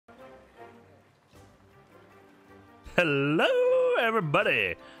Hello,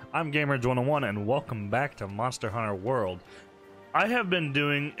 everybody! I'm Gamers101, and welcome back to Monster Hunter World. I have been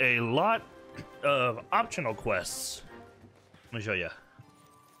doing a lot of optional quests. Let me show you.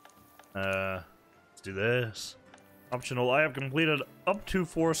 Let's do this. Optional. I have completed up to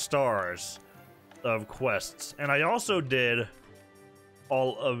 4 stars of quests, and I also did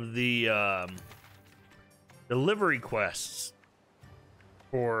all of the delivery quests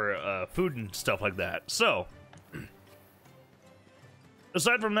for food and stuff like that. So,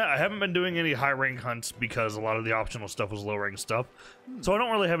 aside from that, I haven't been doing any high rank hunts because a lot of the optional stuff was low rank stuff. So I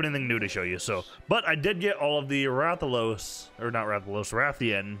don't really have anything new to show you. So, but I did get all of the Rathalos, or not Rathalos,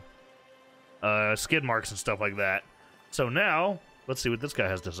 Rathian skid marks and stuff like that. So now, let's see what this guy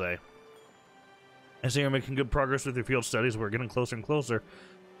has to say. I see you're making good progress with your field studies. We're getting closer and closer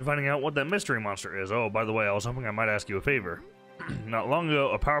to finding out what that mystery monster is. Oh, by the way, I was hoping I might ask you a favor. Not long ago,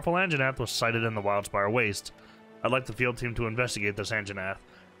 a powerful Anjanath was sighted in the Wildspire Waste. I'd like the field team to investigate this Anjanath.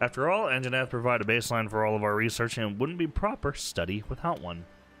 After all, Anjanath provide a baseline for all of our research, and it wouldn't be proper study without one.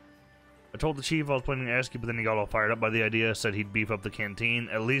 I told the chief I was planning to ask you, but then he got all fired up by the idea, said he'd beef up the canteen,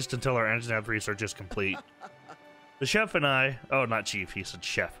 at least until our Anjanath research is complete. The chef and I... Oh, not chief, he said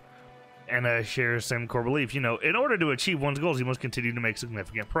chef. And I share the same core belief. You know, in order to achieve one's goals, he must continue to make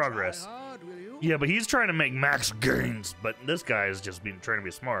significant progress. Yeah, but he's trying to make max gains, but this guy is just trying to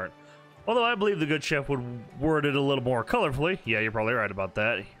be smart. Although I believe the good chef would word it a little more colorfully. Yeah, you're probably right about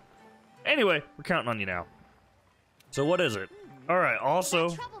that. Anyway, we're counting on you now. So what is it? Alright, also...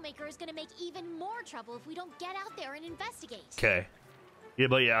 That troublemaker is gonna make even more trouble if we don't get out there and investigate. Okay. Yeah,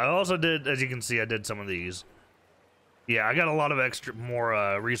 but yeah, I also did, as you can see, I did some of these. Yeah, I got a lot of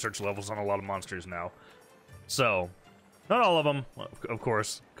more research levels on a lot of monsters now. So... Not all of them, of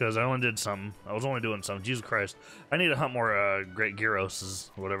course, because I only did some. I was only doing some. Jesus Christ, I need to hunt more Great Gyroses,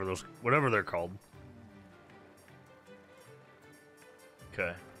 whatever they're called.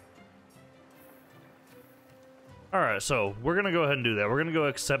 Okay. All right, so we're gonna go ahead and do that. We're gonna go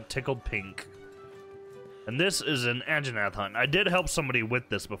accept Tickled Pink, and this is an Anjanath hunt. I did help somebody with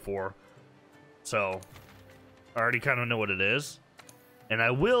this before, so I already kind of know what it is, and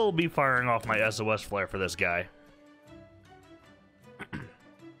I will be firing off my SOS flare for this guy.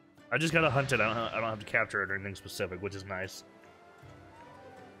 I just gotta hunt it. I don't have to capture it or anything specific, which is nice.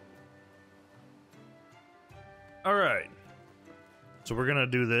 Alright. So we're gonna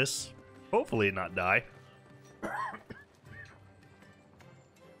do this. Hopefully not die.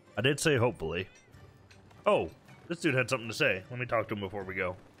 I did say hopefully. Oh, this dude had something to say. Let me talk to him before we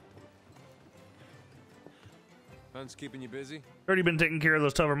go. Hunt's keeping you busy? Already been taking care of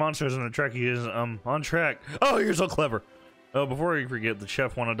those tougher monsters, and the Trekkie is on track. Oh, you're so clever. Oh, before I forget, the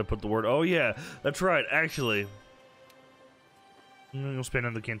chef wanted to put the word... Oh, yeah, that's right, actually. You'll spend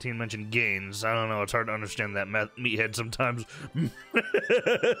in the canteen mentioned gains. I don't know, it's hard to understand that meathead sometimes.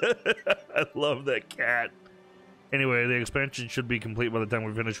 I love that cat. Anyway, the expansion should be complete by the time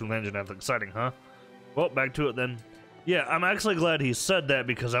we finish with Anjanath. Exciting, huh? Well, back to it then. Yeah, I'm actually glad he said that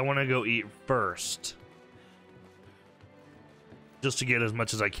because I want to go eat first. Just to get as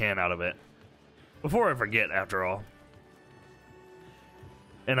much as I can out of it. Before I forget, after all.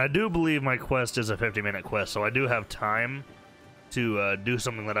 And I do believe my quest is a 50-minute quest, so I do have time to do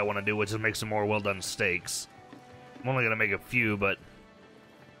something that I want to do, which is make some more well-done steaks. I'm only going to make a few, but...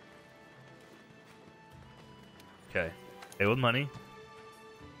 Okay. Pay with money.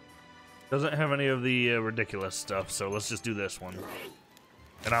 Doesn't have any of the ridiculous stuff, so let's just do this one.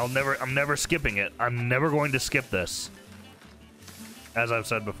 And I'm never skipping it. I'm never going to skip this. As I've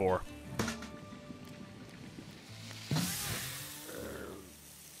said before.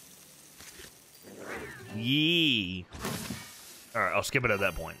 Yee. Alright, I'll skip it at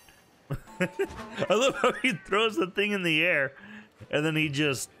that point. I love how he throws the thing in the air and then he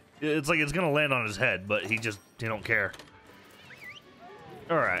just... It's like it's gonna land on his head, but he don't care.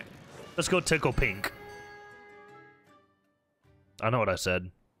 Alright. Let's go Tickle Pink. I know what I said.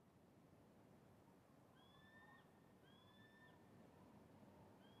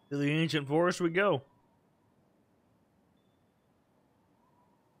 To the ancient forest we go.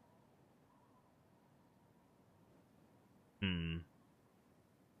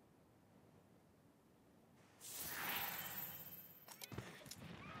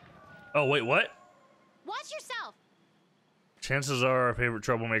 Oh, wait, what? Watch yourself. Chances are our favorite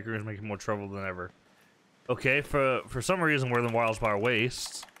troublemaker is making more trouble than ever. Okay, for some reason we're in the Wildspire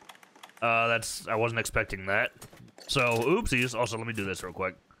Wastes. I wasn't expecting that. So, oopsies. Also, let me do this real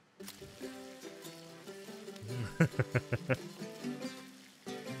quick.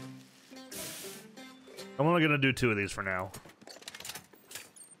 I'm only gonna do 2 of these for now.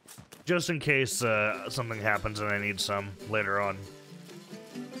 just in case something happens and I need some later on.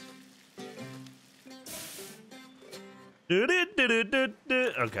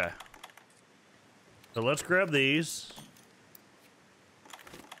 Okay. So let's grab these.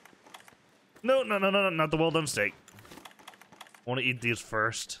 No, not the well done steak. I want to eat these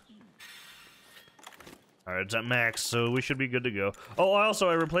first. Alright, it's at max, so we should be good to go. Oh,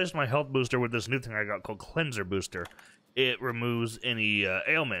 I replaced my health booster with this new thing I got called Cleanser Booster. It removes any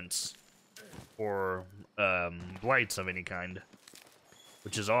ailments or blights of any kind,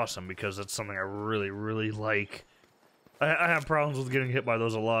 which is awesome because that's something I really, really like. I have problems with getting hit by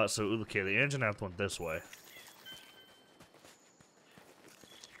those a lot, so okay, the engine app went this way.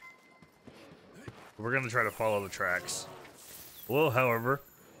 We're gonna try to follow the tracks. Well, however,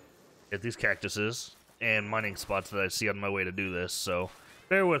 hit these cactuses and mining spots that I see on my way to do this, so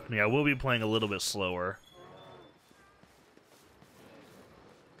bear with me. I will be playing a little bit slower.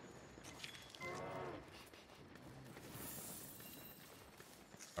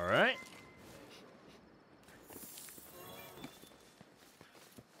 Alright.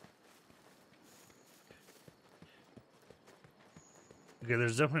 Okay,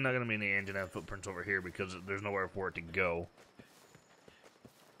 there's definitely not going to be any engine and footprints over here because there's nowhere for it to go.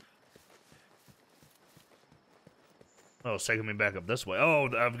 Oh, it's taking me back up this way. Oh,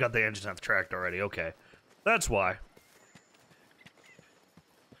 I've got the engine tracked already. Okay. That's why.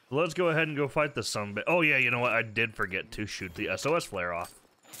 Let's go ahead and go fight this son. Oh, yeah, you know what? I did forget to shoot the SOS flare off.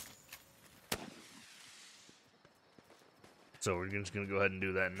 So we're just going to go ahead and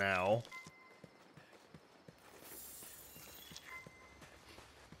do that now.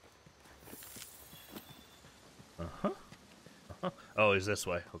 Oh, he's this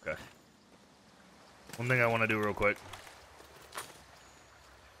way. Okay. One thing I want to do real quick.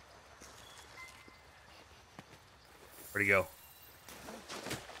 Where'd he go?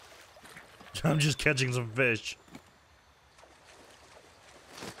 I'm just catching some fish.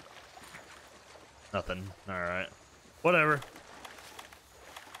 Nothing. Alright. Whatever.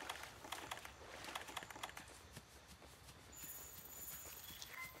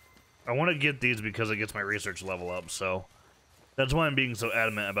 I want to get these because it gets my research level up, so that's why I'm being so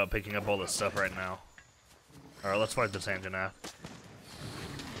adamant about picking up all this stuff right now. Alright, let's fight this engine now.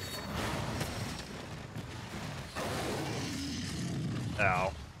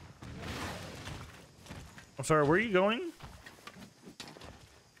 Ow. I'm sorry, where are you going?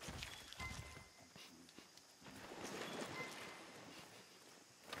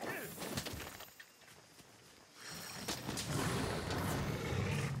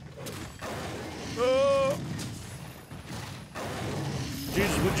 Oh!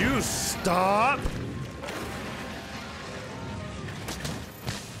 Jesus, would you stop?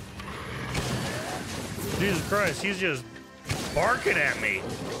 Jesus Christ, he's just barking at me.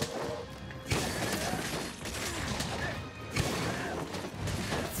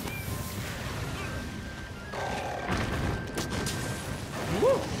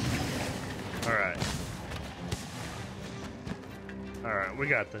 Woo! Alright. Alright, we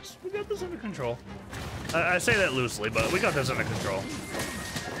got this. We got this under control. I say that loosely, but we got this under control.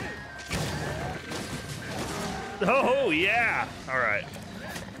 Oh, yeah! Alright.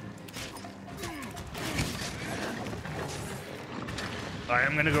 I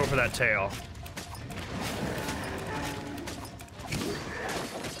am gonna go for that tail.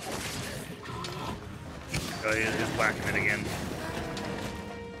 Oh, he's just whacking it again.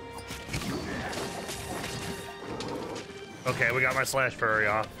 Okay, we got my slash flurry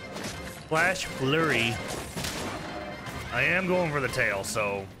off. Flash flurry. I am going for the tail,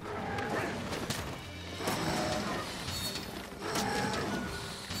 so.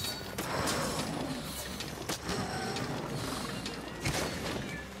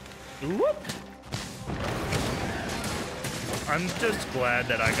 Whoop. I'm just glad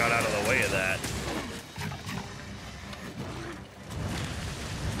that I got out of the way of that.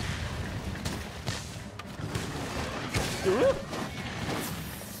 Whoop.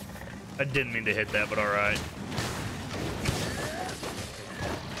 I didn't mean to hit that, but alright.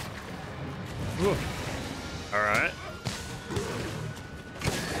 Alright.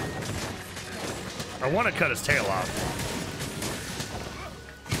 I want to cut his tail off.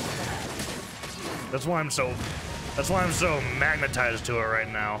 That's why I'm so magnetized to it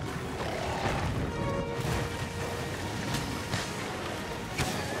right now.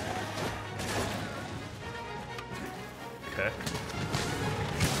 Okay.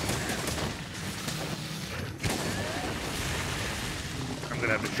 I'm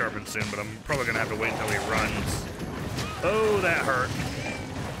gonna have to sharpen soon, but I'm probably gonna have to wait until he runs. Oh, that hurt.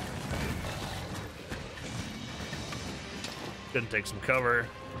 Gonna take some cover.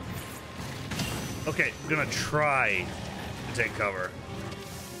 Okay, I'm gonna try to take cover.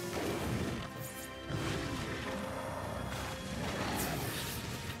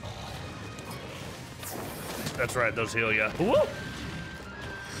 That's right, those heal ya. Woo!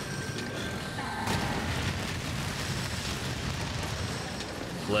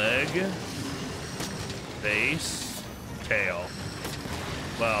 Leg, face, tail.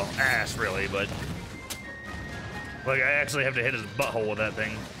 Well, ass really, but like I actually have to hit his butthole with that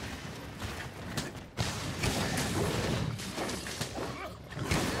thing.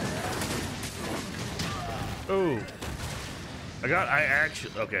 Ooh. I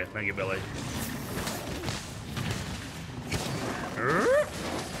actually, okay, thank you, Billy.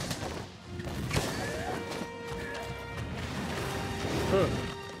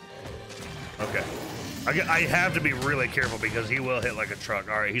 Okay. I have to be really careful because he will hit like a truck.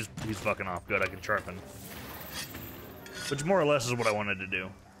 All right, he's fucking off. Good, I can sharpen. Which more or less is what I wanted to do.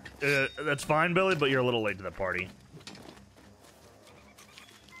 That's fine, Billy, but you're a little late to the party.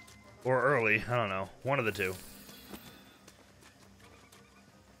 Or early, I don't know. One of the two.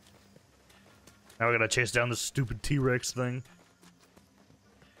 Now we gotta chase down this stupid T-Rex thing.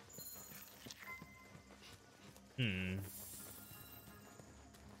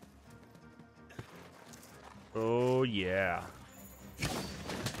 Oh, yeah.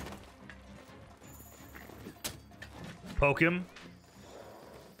 Poke him.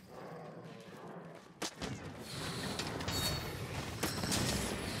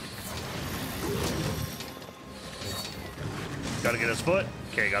 Gotta get his foot.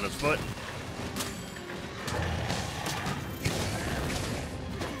 Okay, got his foot.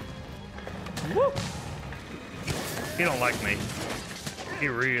 Woo! He don't like me. He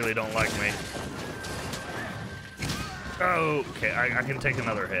really don't like me. Okay, I can take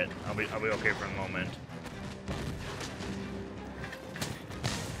another hit. I'll be okay for a moment.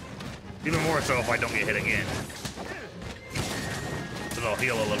 Even more so if I don't get hit again. Then I'll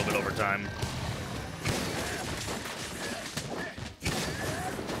heal a little bit over time.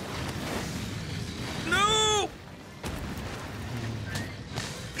 No!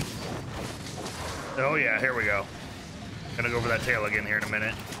 Oh yeah, here we go. Gonna go for that tail again here in a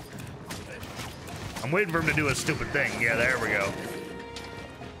minute. I'm waiting for him to do a stupid thing. Yeah, there we go.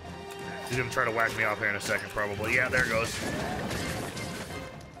 He's gonna try to whack me off here in a second, probably. Yeah, there it goes.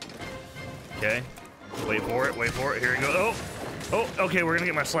 Okay. Wait for it, wait for it. Here we go. Oh! Oh, okay, we're gonna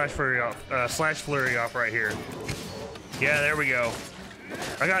get my Slash Flurry off right here. Yeah, there we go.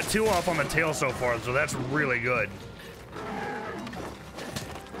 I got 2 off on the tail so far, so that's really good.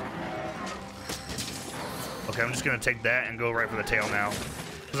 Okay, I'm just gonna take that and go right for the tail now.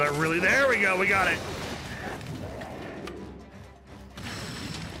 Because I really, there we go, we got it.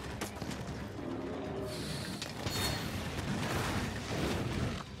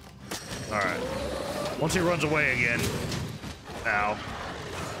 All right. Once he runs away again. Ow.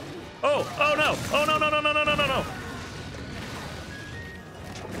 Oh, oh no, oh no, no, no, no, no, no, no, no.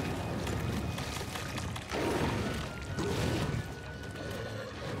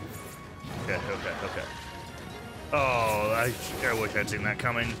 Okay, okay, okay. Oh, I wish I'd seen that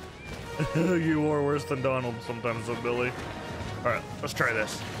coming. You are worse than Donald sometimes, though, Billy. All right, let's try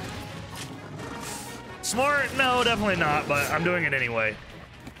this. Smart? No, definitely not, but I'm doing it anyway.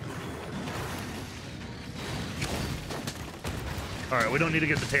 All right, we don't need to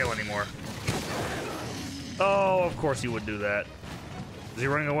get the tail anymore. Oh, of course he would do that. Is he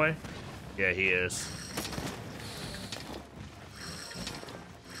running away? Yeah, he is.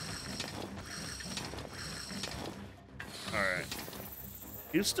 Alright.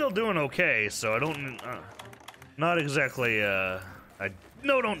 He's still doing okay, so I don't... not exactly,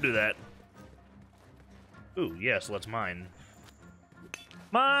 no, don't do that. Ooh, yes, let's mine.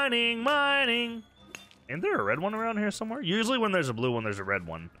 Mining, mining! Ain't there a red one around here somewhere? Usually when there's a blue one, there's a red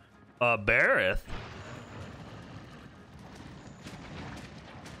one. Bareth?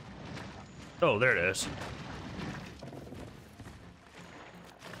 Oh, there it is.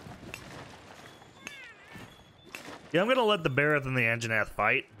 Yeah, I'm gonna let the Bareth and the Anjanath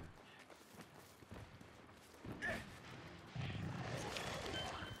fight.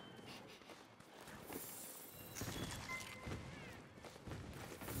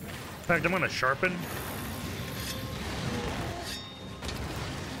 In fact, I'm gonna sharpen.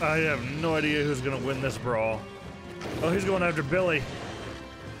 I have no idea who's gonna win this brawl. Oh, he's going after Billy.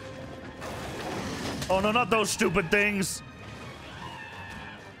 Oh no, not those stupid things.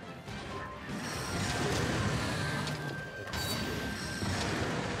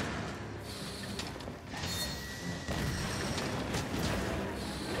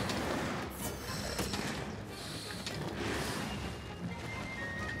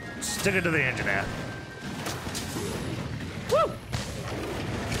 Stick it to the engine app. Woo!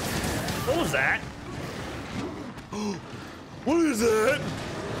 What was that? What is that?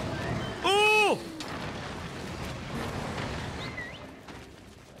 Oh!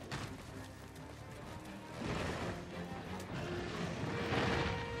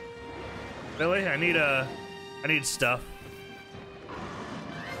 Billy, I need stuff.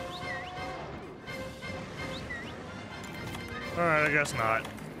 Alright, I guess not.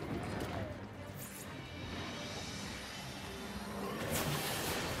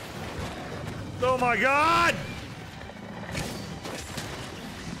 Oh my god!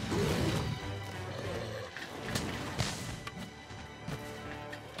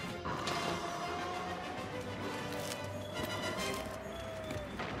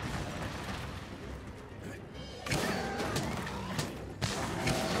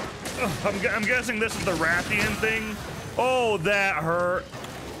 I'm guessing this is the Rathian thing. Oh, that hurt.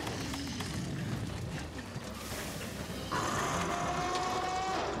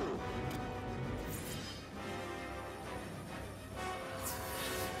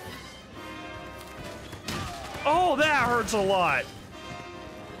 Oh, that hurts a lot.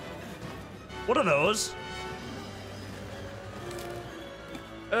 What are those?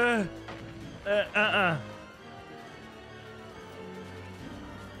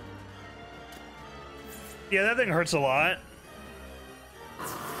 Yeah, that thing hurts a lot.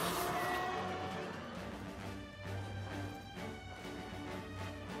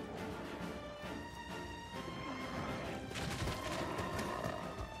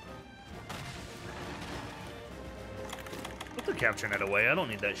 Put the capture net away. I don't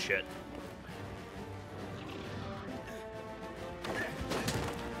need that shit.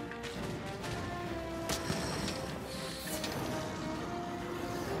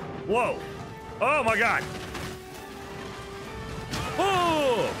 Whoa. Oh my god.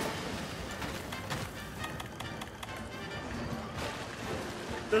 Oh!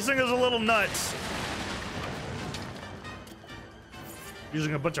 This thing is a little nuts.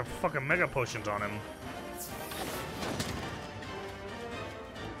 Using a bunch of fucking mega potions on him.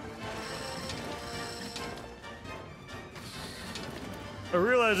 I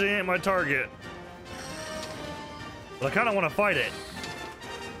realize he ain't my target, but I kind of want to fight it.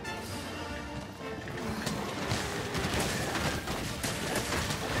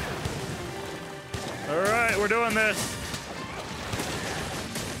 All right, we're doing this.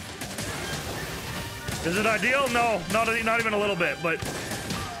 Is it ideal? No, not even a little bit, but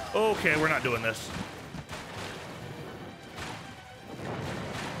okay, we're not doing this.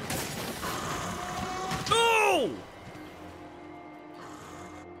 Oh!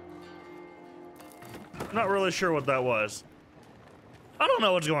 I'm not really sure what that was. I don't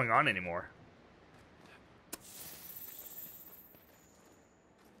know what's going on anymore.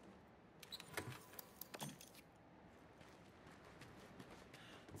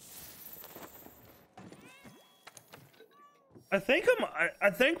 I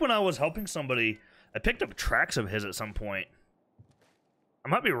think when I was helping somebody, I picked up tracks of his at some point. I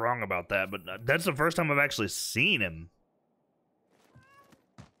might be wrong about that, but that's the first time I've actually seen him.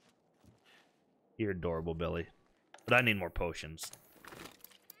 You're adorable, Billy. But I need more potions.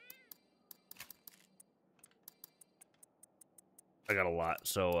 I got a lot,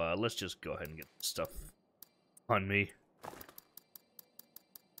 so let's just go ahead and get stuff on me.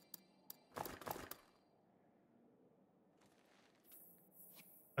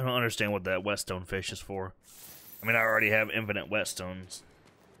 I don't understand what that whetstone fish is for. I mean, I already have infinite whetstones.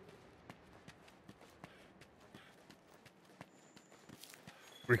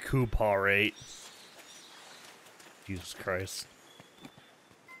 Recuperate. Jesus Christ.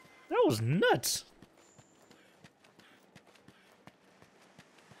 That was nuts.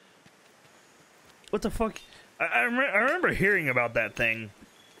 What the fuck? I remember hearing about that thing.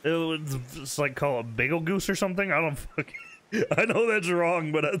 It's like called a bagel goose or something. I don't fucking... I know that's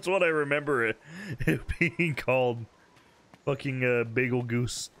wrong, but that's what I remember it being called. Fucking bagel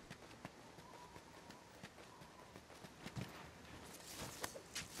goose.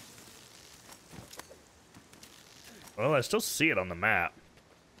 Well, I still see it on the map.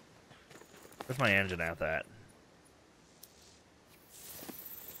 Where's my engine at that?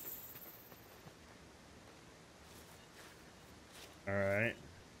 Alright.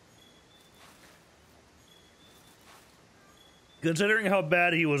 Considering how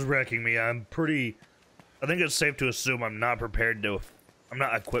bad he was wrecking me, I think it's safe to assume I'm not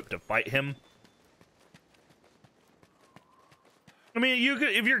equipped to fight him. I mean,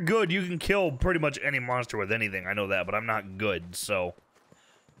 if you're good, you can kill pretty much any monster with anything. I know that, but I'm not good, so...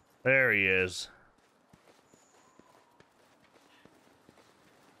 There he is.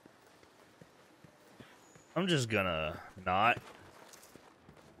 I'm just gonna not.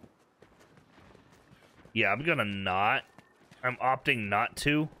 Yeah, I'm gonna not. I'm opting not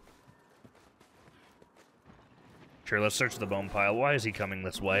to. Sure, let's search the bone pile. Why is he coming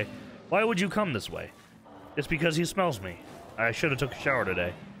this way? Why would you come this way? It's because he smells me. I should have took a shower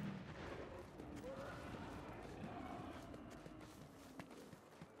today.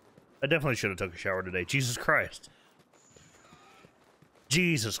 I definitely should have took a shower today. Jesus Christ.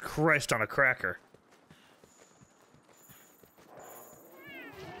 Jesus Christ on a cracker.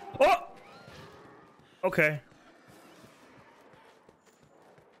 Oh! Okay.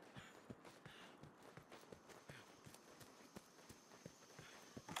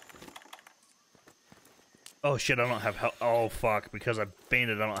 Oh shit, I don't have health. Oh fuck, because I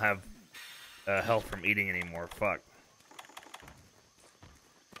fainted, I don't have health from eating anymore. Fuck.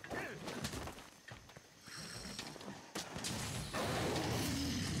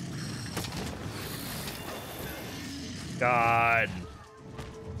 God.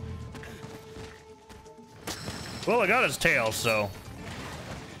 Well, I got his tail, so.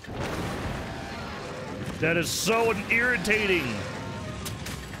 That is so irritating.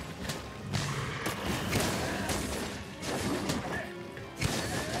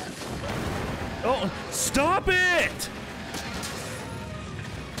 Oh, stop it!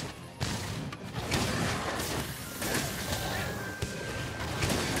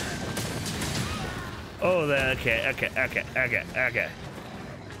 Oh, that, okay.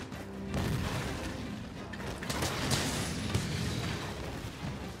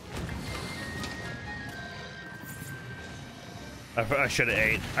 I should have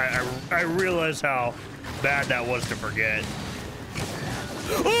ate. I realized how bad that was to forget.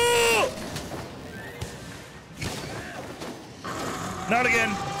 Oh! Not again.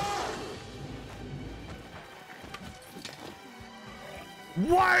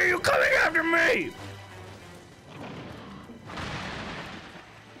 Why are you coming after me?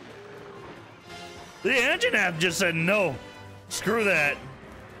 The engine app just said no. Screw that.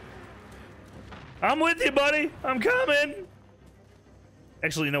 I'm with you, buddy. I'm coming.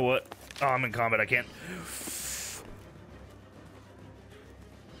 Actually, you know what? Oh, I'm in combat. I can't.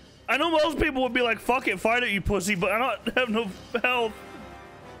 I know most people would be like, fuck it, fight it, you pussy, but I don't have no health.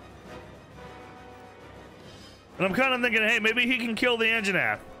 And I'm kind of thinking, hey, maybe he can kill the engine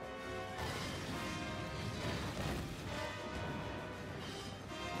app.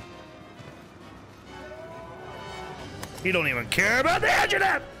 He don't even care about the engine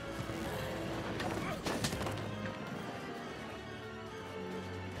app.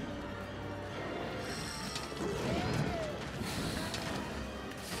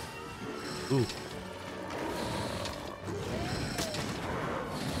 Ooh.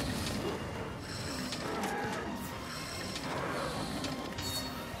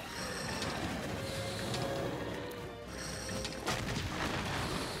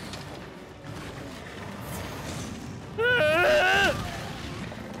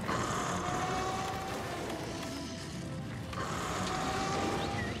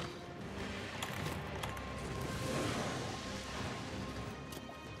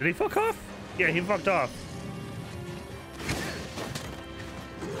 Did he fuck off? Yeah, he fucked off.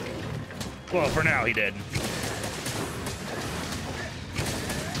 Well, for now he did.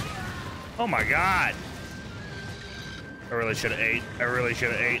 Oh my god. I really should have ate. I really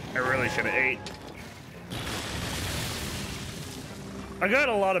should have ate. I really should have ate. I got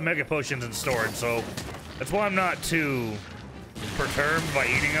a lot of mega potions in storage, so that's why I'm not too perturbed by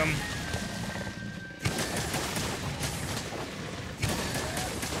eating them.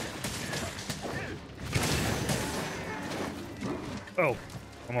 Oh,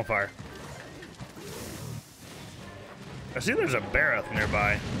 I'm on fire. I see there's a Barroth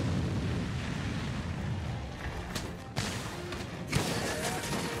nearby.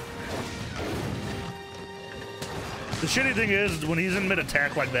 The shitty thing is, when he's in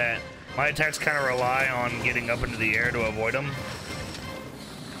mid-attack like that, my attacks kind of rely on getting up into the air to avoid him.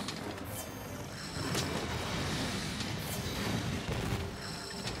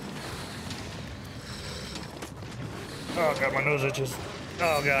 Oh god, my nose itches.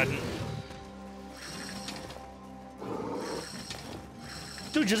 Oh god.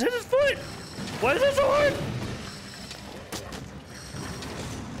 Dude, just hit his foot! Why is that so hard?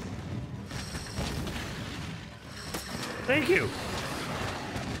 Thank you.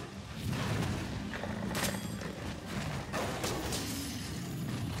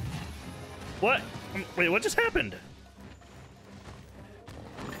 What? Wait, what just happened?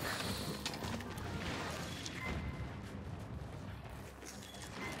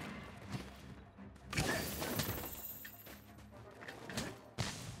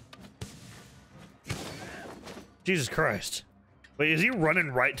 Jesus Christ. Wait, is he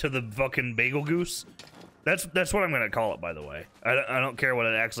running right to the fucking bagel goose? That's what I'm gonna call it, by the way. I don't care what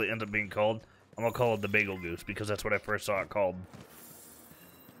it actually ends up being called. I'm gonna call it the bagel goose because that's what I first saw it called.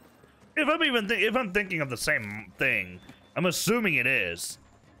 If I'm thinking of the same thing, I'm assuming it is.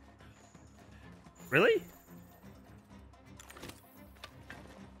 Really?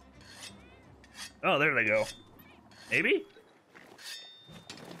 Oh, there they go. Maybe?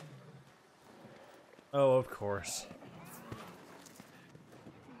 Oh, of course.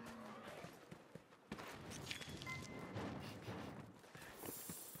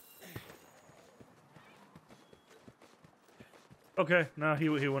 Okay, no, he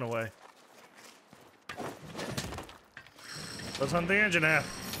went away. Let's hunt the engine app.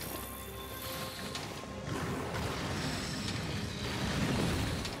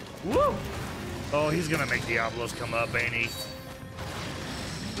 Woo! Oh, he's gonna make Diablos come up, ain't he?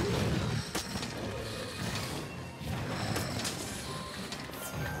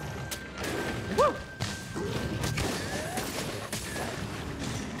 Woo!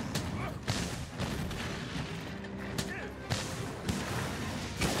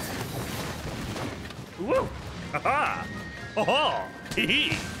 Woo! Aha! Oh! Hee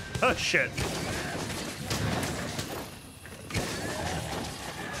hee! Oh shit!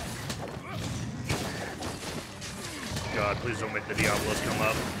 God, please don't make the Diablos come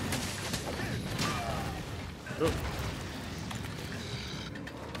up. Ugh.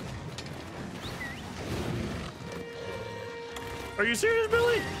 Are you serious,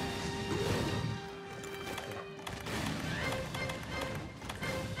 Billy?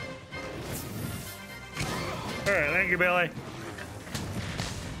 Alright, thank you, Billy.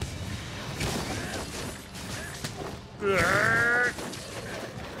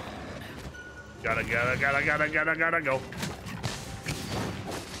 Gotta go.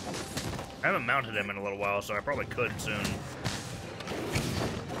 I haven't mounted him in a little while, so I probably could soon.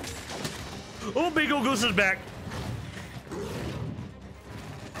 Oh, Bagel Goose is back.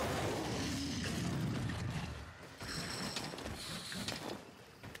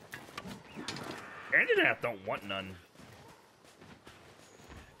 Anjanath don't want none.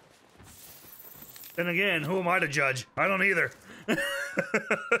 Then again, who am I to judge? I don't either.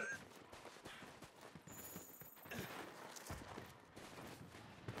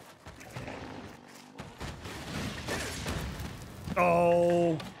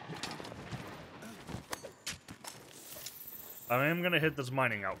 Oh. I am gonna hit this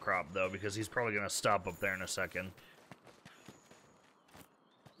mining outcrop though, because he's probably gonna stop up there in a second.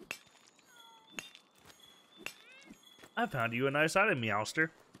 I found you a nice item, Meowster.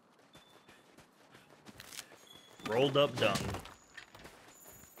 Rolled up dung.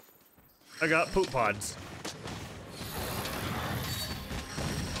 I got poop pods.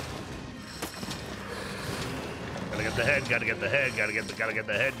 Gotta get the head, gotta get the head, gotta get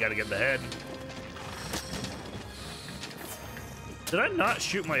the head, gotta get the head. Did I not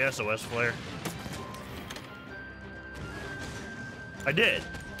shoot my SOS flare? I did.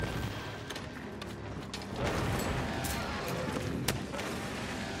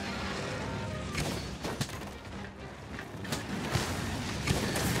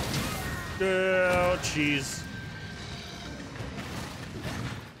 Oh, jeez.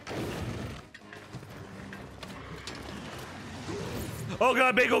 Oh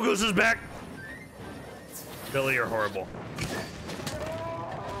god, Bagel Goose is back! Billy, you're horrible.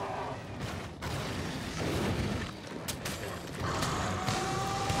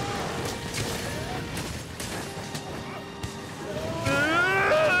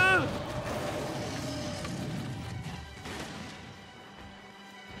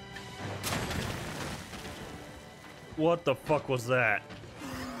 What the fuck was that?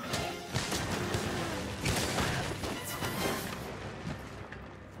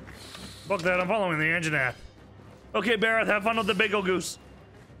 Fuck that, I'm following the engine app. Okay, Barrett, have fun with the Bagel Goose.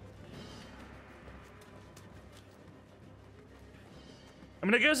 I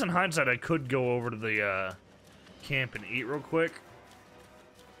mean, I guess in hindsight, I could go over to the camp and eat real quick.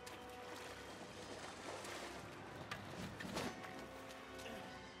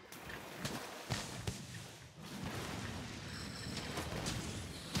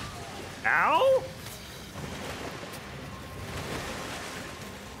 Ow!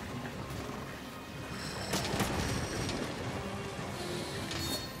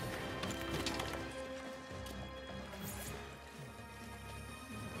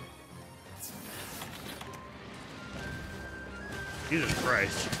 Jesus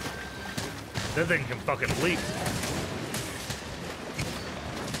Christ. That thing can fucking leap.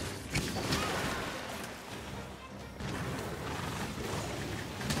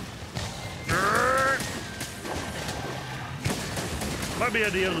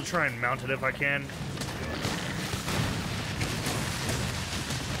 might be able to try and mount it if I can.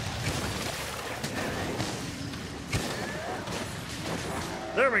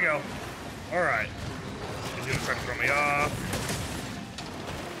 There we go. All right. He's gonna try to throw me off.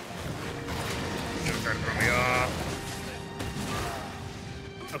 He's gonna try to throw me off.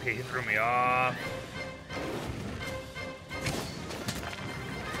 Okay, he threw me off.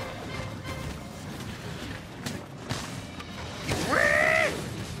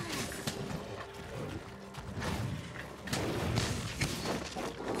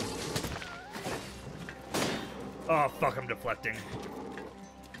 Oh, fuck, I'm deflecting.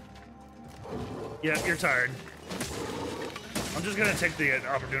 Yeah, you're tired. I'm just gonna take the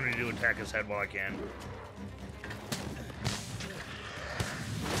opportunity to attack his head while I can.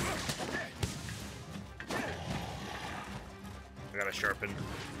 I gotta sharpen.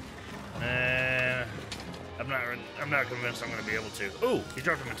 I'm not convinced I'm gonna be able to. Ooh, he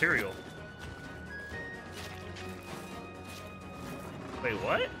dropped a material. Wait,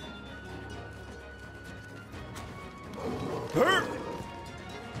 what? Hurt!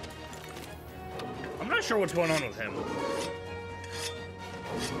 I'm not sure what's going on with him.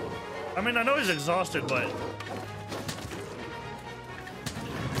 I mean, I know he's exhausted, but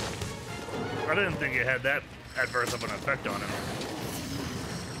I didn't think it had that adverse of an effect on him.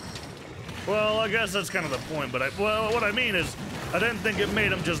 Well, I guess that's kind of the point, but well, what I mean is, I didn't think it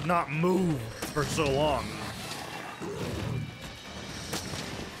made him just not move for so long.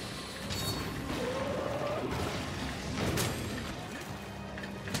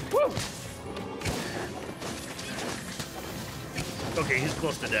 Woo! Okay, he's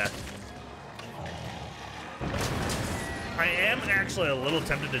close to death. I am actually a little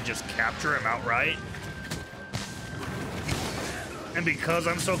tempted to just capture him outright. And because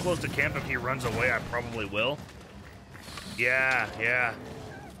I'm so close to camp, if he runs away, I probably will. Yeah, yeah.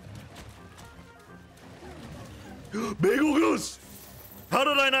 Bagel Goose! How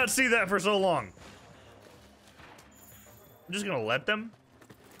did I not see that for so long? I'm just gonna let them.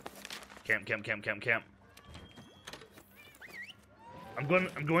 Camp, camp, camp, camp, camp. I'm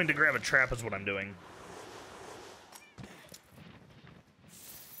going to grab a trap is what I'm doing.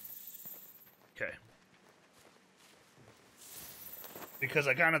 Okay. Because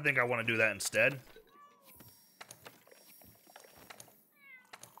I kind of think I want to do that instead.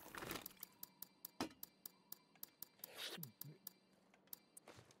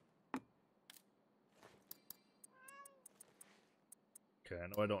 Okay, I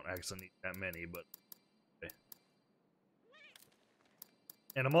know I don't actually need that many, but... Okay.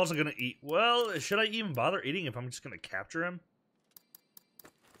 And I'm also gonna eat... Well, should I even bother eating if I'm just gonna capture him?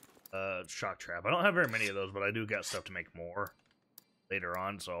 Shock trap. I don't have very many of those, but I do got stuff to make more later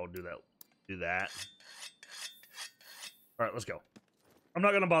on, so I'll do that. Alright, let's go. I'm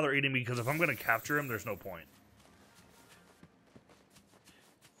not gonna bother eating because if I'm gonna capture him, there's no point.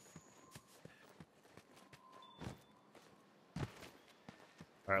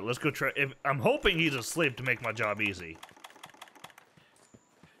 Alright, let's go try... I'm hoping he's asleep to make my job easy.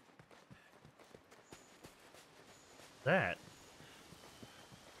 That?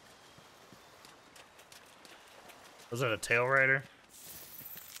 Was that a tail rider?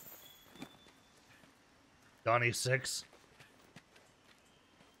 Donnie 6.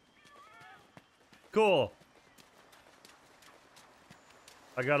 Cool.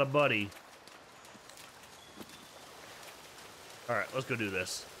 I got a buddy. Alright, let's go do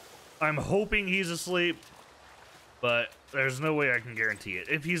this. I'm hoping he's asleep, but there's no way I can guarantee it.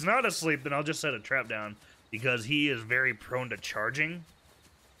 If he's not asleep, then I'll just set a trap down, because he is very prone to charging.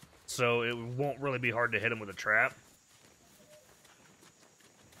 So it won't really be hard to hit him with a trap.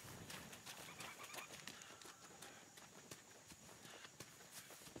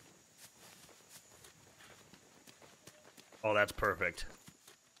 Oh, that's perfect.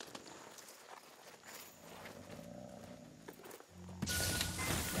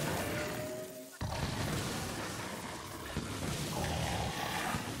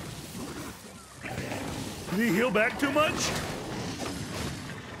 Did he heal back too much?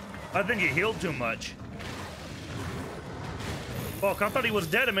 I think he healed too much. Fuck, I thought he was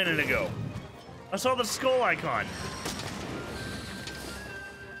dead a minute ago. I saw the skull icon.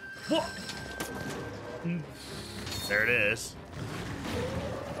 What? There it is.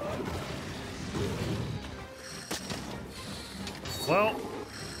 Well,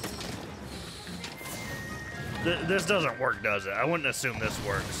 this doesn't work, does it? I wouldn't assume this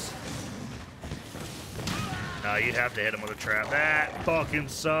works. No, you'd have to hit him with a trap. That fucking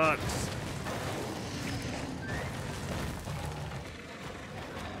sucks.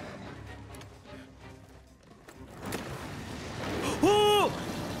 Oh!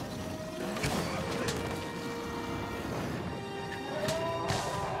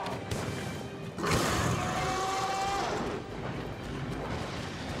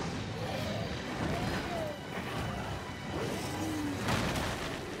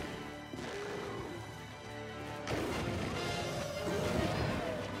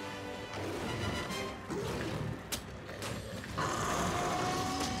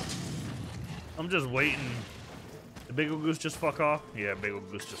 I'm just waiting. Did Bagel Goose just fuck off? Yeah, Bagel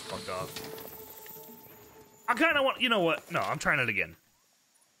Goose just fucked off. I kind of want, you know what? No, I'm trying it again.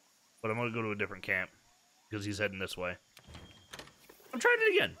 But I'm gonna go to a different camp because he's heading this way. I'm trying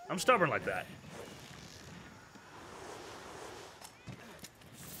it again. I'm stubborn like that.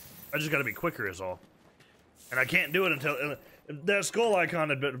 I just gotta be quicker is all. And I can't do it until that skull icon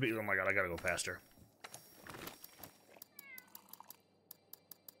had better be. Oh my god, I gotta go faster.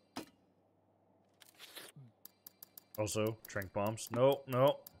 Also, trank bombs. Nope,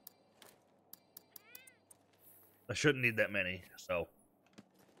 nope. I shouldn't need that many, so.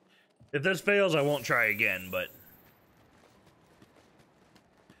 If this fails, I won't try again, but.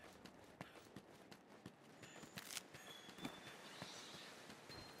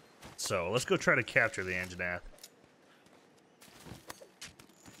 So, let's go try to capture the Anjanath.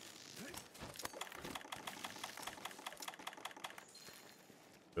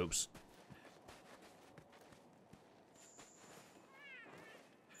 Oops.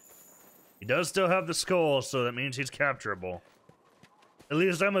 He does still have the skull, so that means he's capturable. At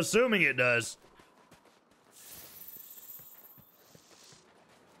least I'm assuming it does.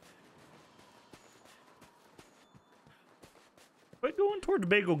 But going toward the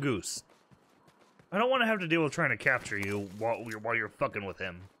Bagel Goose. I don't want to have to deal with trying to capture you while you're fucking with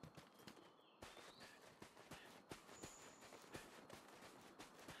him.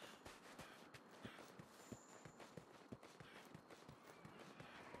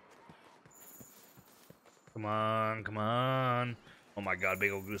 Come on, come on. Oh my god,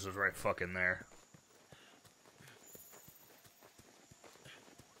 Bagel Goose is right fucking there.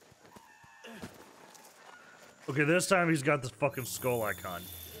 Okay, this time he's got this fucking skull icon.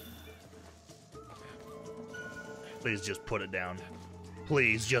 Please just put it down.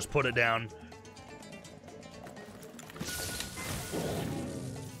 Please just put it down.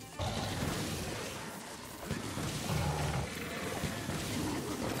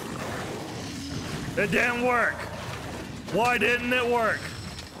 It didn't work. Why didn't it work?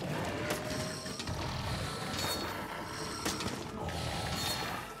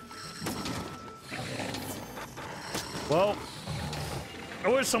 Well, I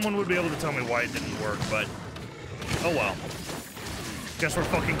wish someone would be able to tell me why it didn't work, but oh well. Guess we're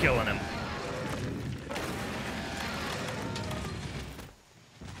fucking killing him.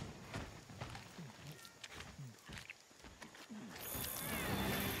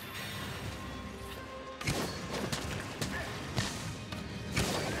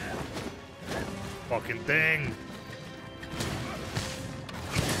 Fucking thing.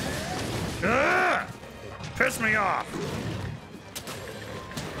 Ah! Piss me off.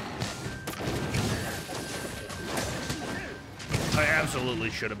 I absolutely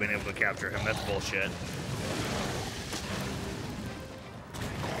should have been able to capture him. That's bullshit.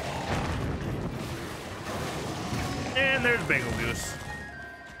 And there's Bagel Goose.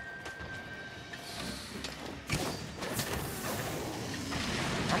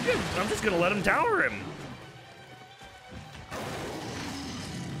 I'm good. I'm just gonna let him tower him.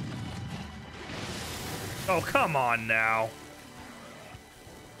 Oh, come on now.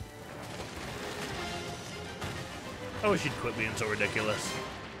 I wish you'd quit being so ridiculous.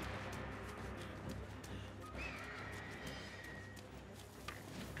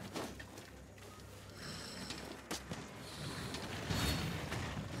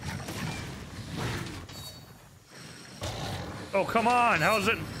 Oh, come on. How is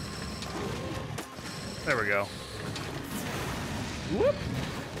it? There we go. Whoop.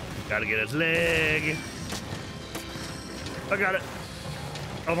 Gotta get his leg. I got it.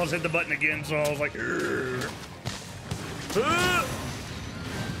 Almost hit the button again, so I was like, ooh,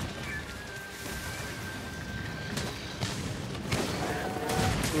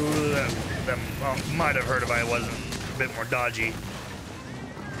 that might have hurt if I wasn't a bit more dodgy.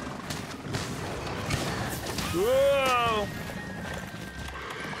 Whoa!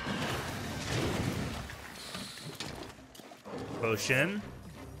 Potion.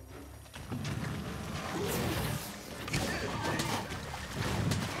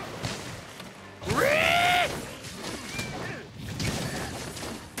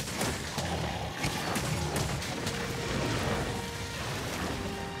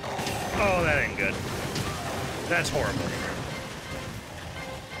 Oh, that ain't good. That's horrible.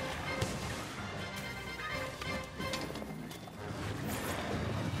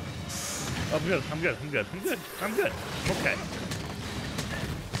 I'm good, I'm good, I'm good, I'm good, I'm good. Okay.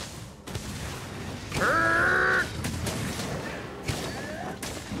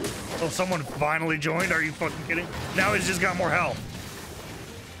 Oh, someone finally joined? Are you fucking kidding? Now he's just got more health.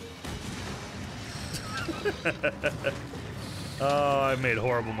 Oh, I made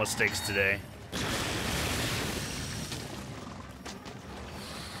horrible mistakes today.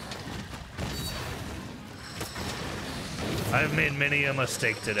 I've made many a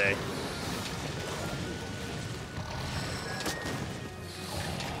mistake today.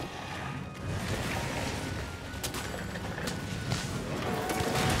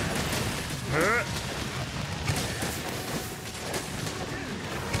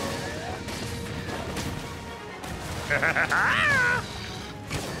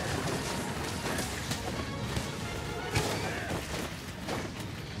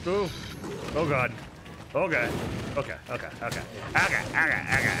 Ooh. Oh god. Okay. Okay. Okay. Okay. Okay.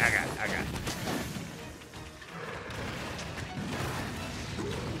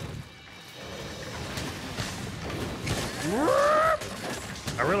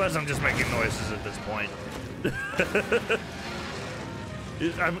 I realize I'm just making noises at this point.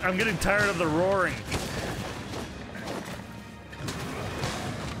 I'm getting tired of the roaring.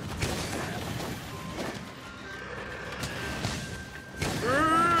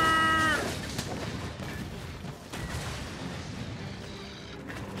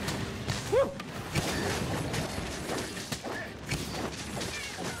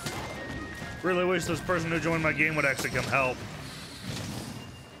 Really wish this person who joined my game would actually come help.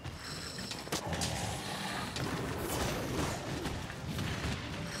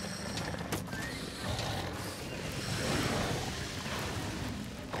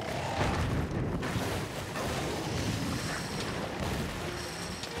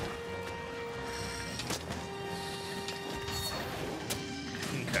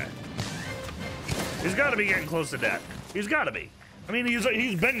 Okay. He's got to be getting close to death. He's got to be. I mean,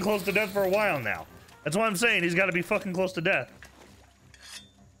 he's been close to death for a while now. That's why I'm saying he's got to be fucking close to death.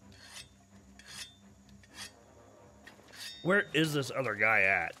 Where is this other guy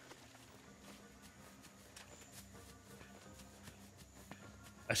at?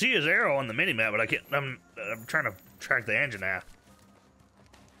 I see his arrow on the minimap, but I can't. I'm trying to track the engine app.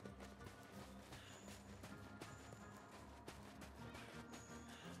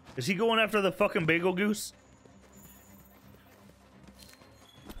 Is he going after the fucking bagel goose?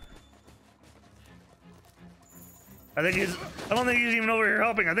 I don't think he's even over here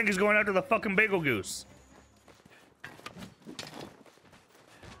helping. I think he's going after the fucking bagel goose.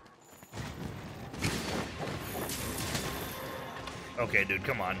 Okay, dude,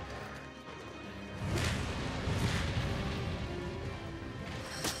 come on.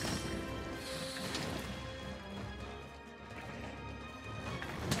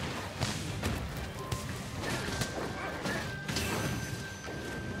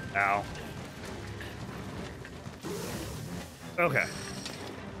 Ow. Okay.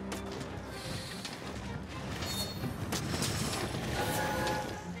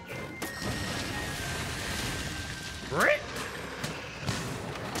 Right?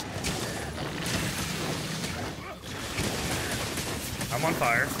 I'm on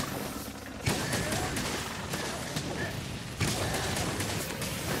fire.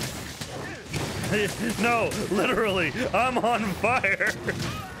 No, literally, I'm on fire.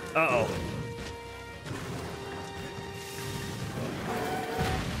 Uh-oh.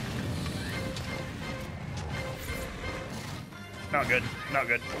 Not good. Not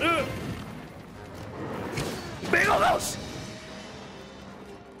good. Ugh. Bagel goose!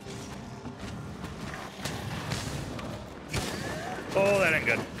 Oh, that ain't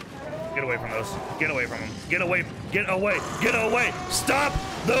good. Get away from those. Get away from them. Get away. Get away. Get away. Stop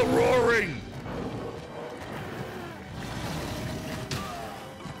the roaring!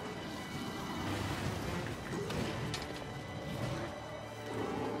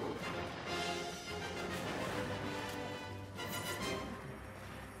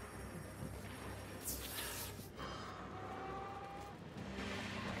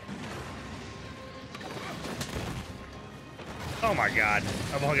 Oh my god.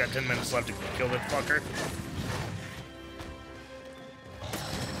 I've only got 10 minutes left to kill this fucker.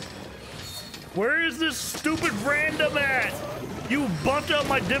 Where is this stupid random at? You bumped up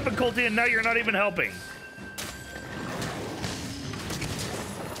my difficulty and now you're not even helping.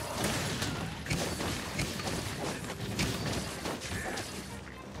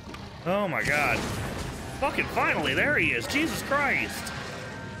 Oh my god. Fucking finally, there he is. Jesus Christ.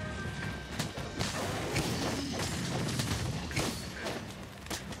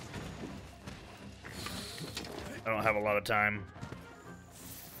 I don't have a lot of time.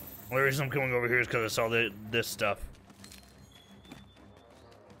 The only reason I'm coming over here is because I saw this stuff.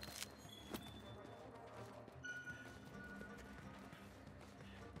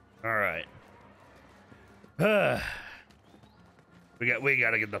 All right. we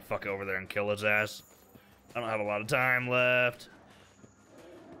gotta get the fuck over there and kill his ass. I don't have a lot of time left.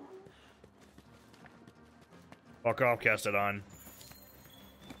 Fuck off, cast it on.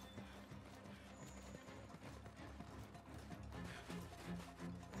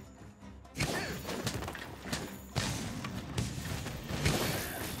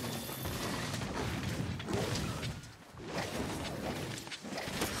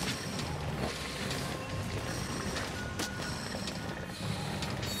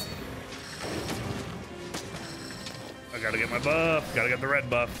 my buff. Gotta get the red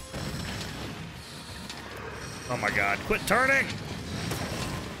buff. Oh my god. Quit turning!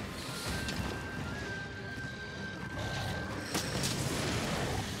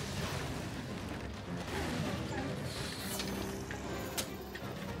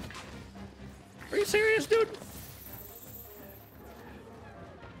 Are you serious, dude?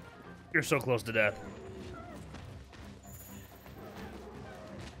 You're so close to death.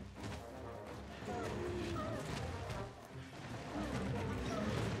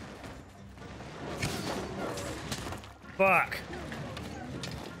 Fuck.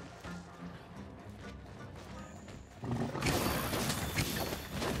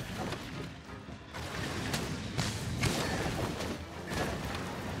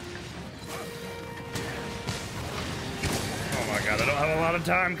 Oh my god, I don't have a lot of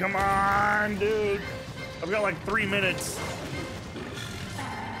time. Come on, dude. I've got like 3 minutes.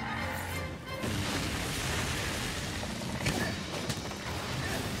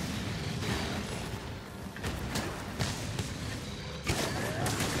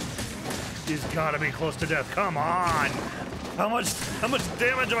 He's gotta be close to death. Come on! How much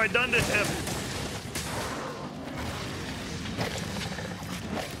damage have I done to him?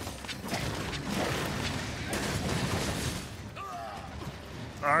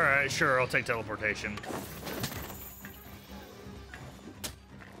 Alright, sure, I'll take teleportation.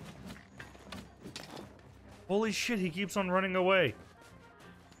 Holy shit, he keeps on running away.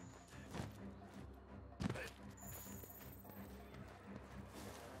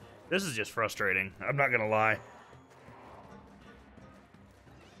 This is just frustrating. I'm not gonna lie.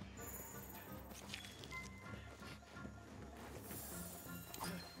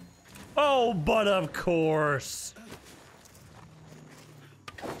 Oh, but of course.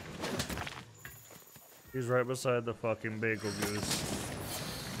 He's right beside the fucking Bagel Goose.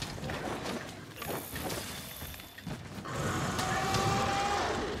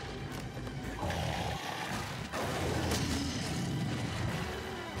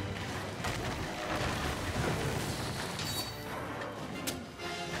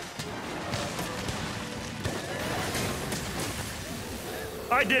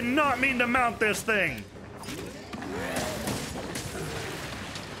 I did not mean to mount this thing!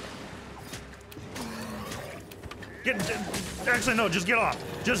 Actually, no, just get off.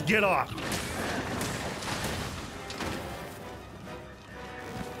 Just get off.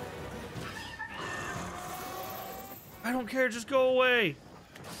 I don't care, just go away.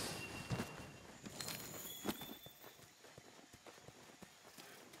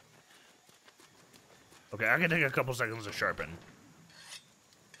 Okay, I can take a couple seconds to sharpen.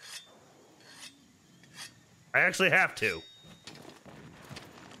 I actually have to.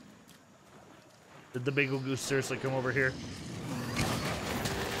 Did the Bagel Goose seriously come over here?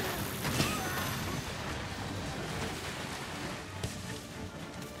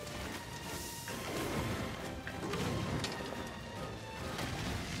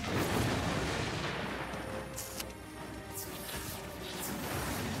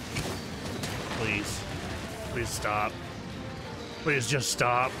 Please. Please stop. Please just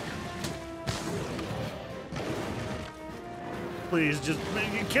stop. Please just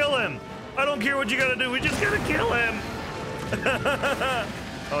kill him. I don't care what you gotta do. We just gotta kill him.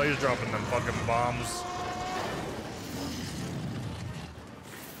 Oh, he's dropping them fucking bombs.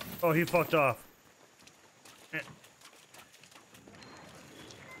 Oh, he fucked off.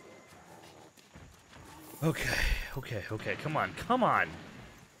 Okay, okay, okay. Come on, come on.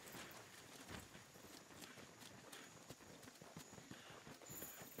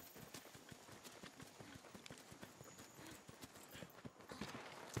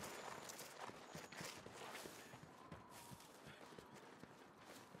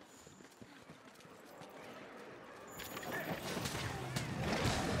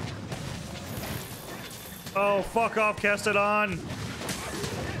 Oh, fuck off, cast it on.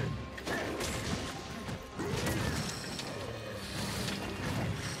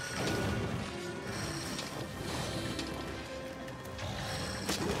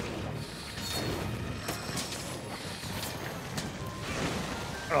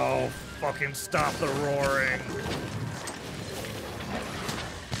 Oh, fucking stop the roaring.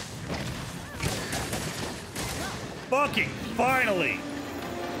 Fucking finally.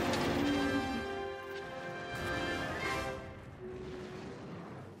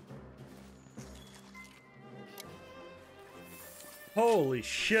 Holy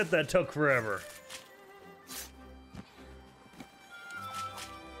shit, that took forever.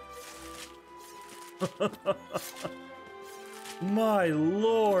 My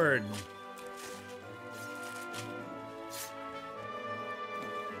lord.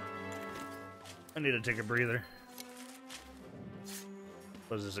 I need to take a breather.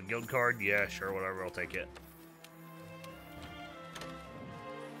 Was this a guild card? Yeah, sure, whatever, I'll take it.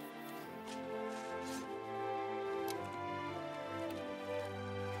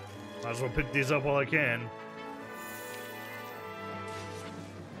 Might as well pick these up while I can.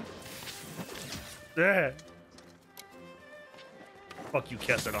 Yeah. Fuck you,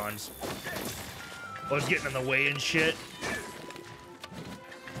 Kessadons. I was getting in the way and shit.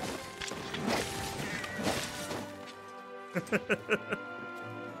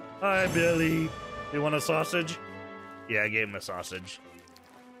 Hi, Billy. You want a sausage? Yeah, I gave him a sausage.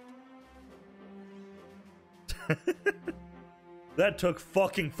 That took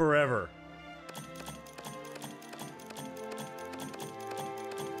fucking forever.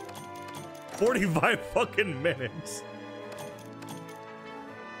 "45 fucking minutes.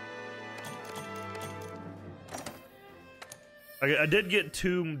 I did get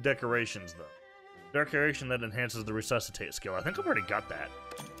 2 decorations, though. Decoration that enhances the resuscitate skill. I think I've already got that.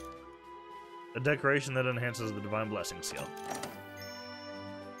 A decoration that enhances the divine blessing skill.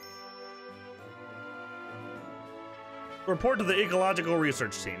 Report to the ecological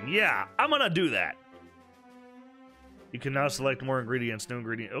research team. Yeah, I'm gonna do that. You can now select more ingredients, new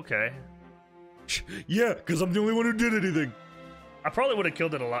ingredient. Okay. Yeah, because I'm the only one who did anything. I probably would have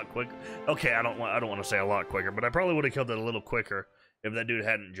killed it a lot quicker. Okay, I don't want to say a lot quicker, but I probably would have killed it a little quicker if that dude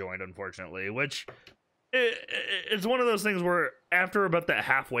hadn't joined, unfortunately. Which it's one of those things where after about that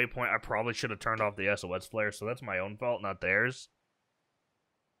halfway point, I probably should have turned off the SOS flare. So that's my own fault, not theirs.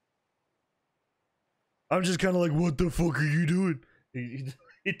 I'm just kind of like, what the fuck are you doing?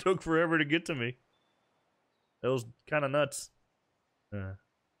 He took forever to get to me. It was kind of nuts.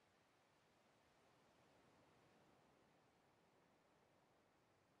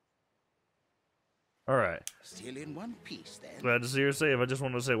 All right. Still in one piece, then. Glad to see her safe. I just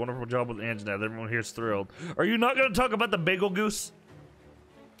wanted to say, wonderful job with Anjanette. Everyone here is thrilled. Are you not going to talk about the bagel goose?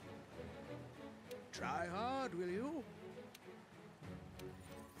 Try hard, will you?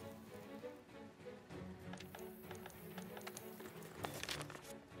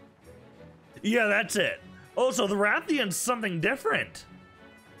 Yeah, that's it. Oh, so the Rathian's something different.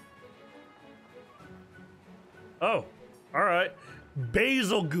 Oh, all right.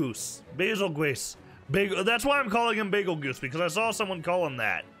 Basil goose. Basil goose. That's why I'm calling him Bagel Goose, because I saw someone call him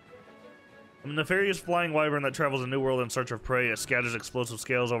that. A nefarious flying wyvern that travels a new world in search of prey. It scatters explosive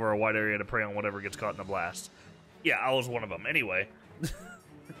scales over a wide area to prey on whatever gets caught in a blast. Yeah, I was one of them. Anyway.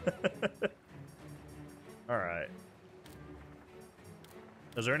 Alright.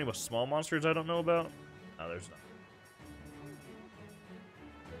 Is there any small monsters I don't know about? No, there's not.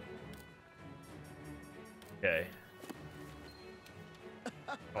 Okay.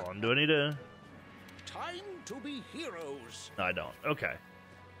 Hold on, do I need to... Time to be heroes. No, I don't. Okay.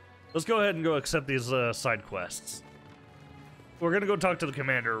 Let's go ahead and go accept these side quests. We're gonna go talk to the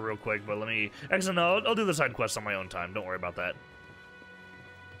commander real quick, but let me... Actually, no, I'll do the side quests on my own time. Don't worry about that.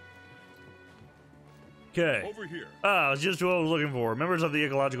 Okay. Over here. Ah, it's just what I was looking for. Members of the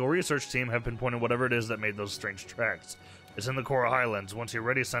ecological research team have pinpointed whatever it is that made those strange tracks. It's in the Coral Highlands. Once you're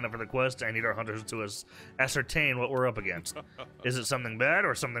ready, sign up for the quest. I need our hunters to ascertain what we're up against. Is it something bad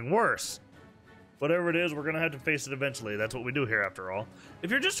or something worse? Whatever it is, we're going to have to face it eventually. That's what we do here, after all. If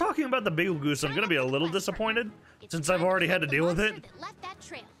you're just talking about the Bagel Goose, I'm going to be a little disappointed, since I've already had to deal with it.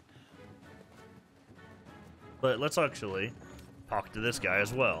 But let's actually talk to this guy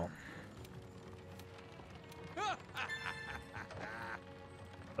as well.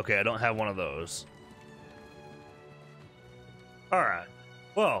 Okay, I don't have one of those. Alright.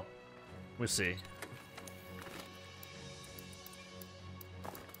 Well, let's see.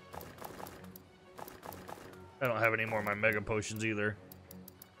 I don't have any more of my mega potions either.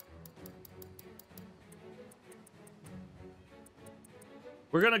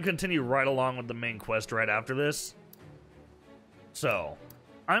 We're gonna continue right along with the main quest right after this. So,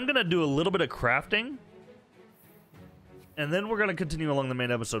 I'm gonna do a little bit of crafting, and then we're gonna continue along the main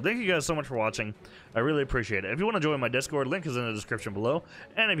episode. Thank you guys so much for watching. I really appreciate it. If you want to join my Discord, link is in the description below.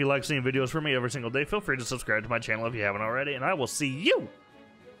 And if you like seeing videos from me every single day, feel free to subscribe to my channel if you haven't already. And I will see you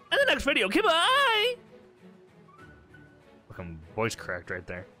in the next video. Goodbye! Fucking voice cracked right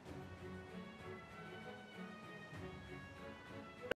there.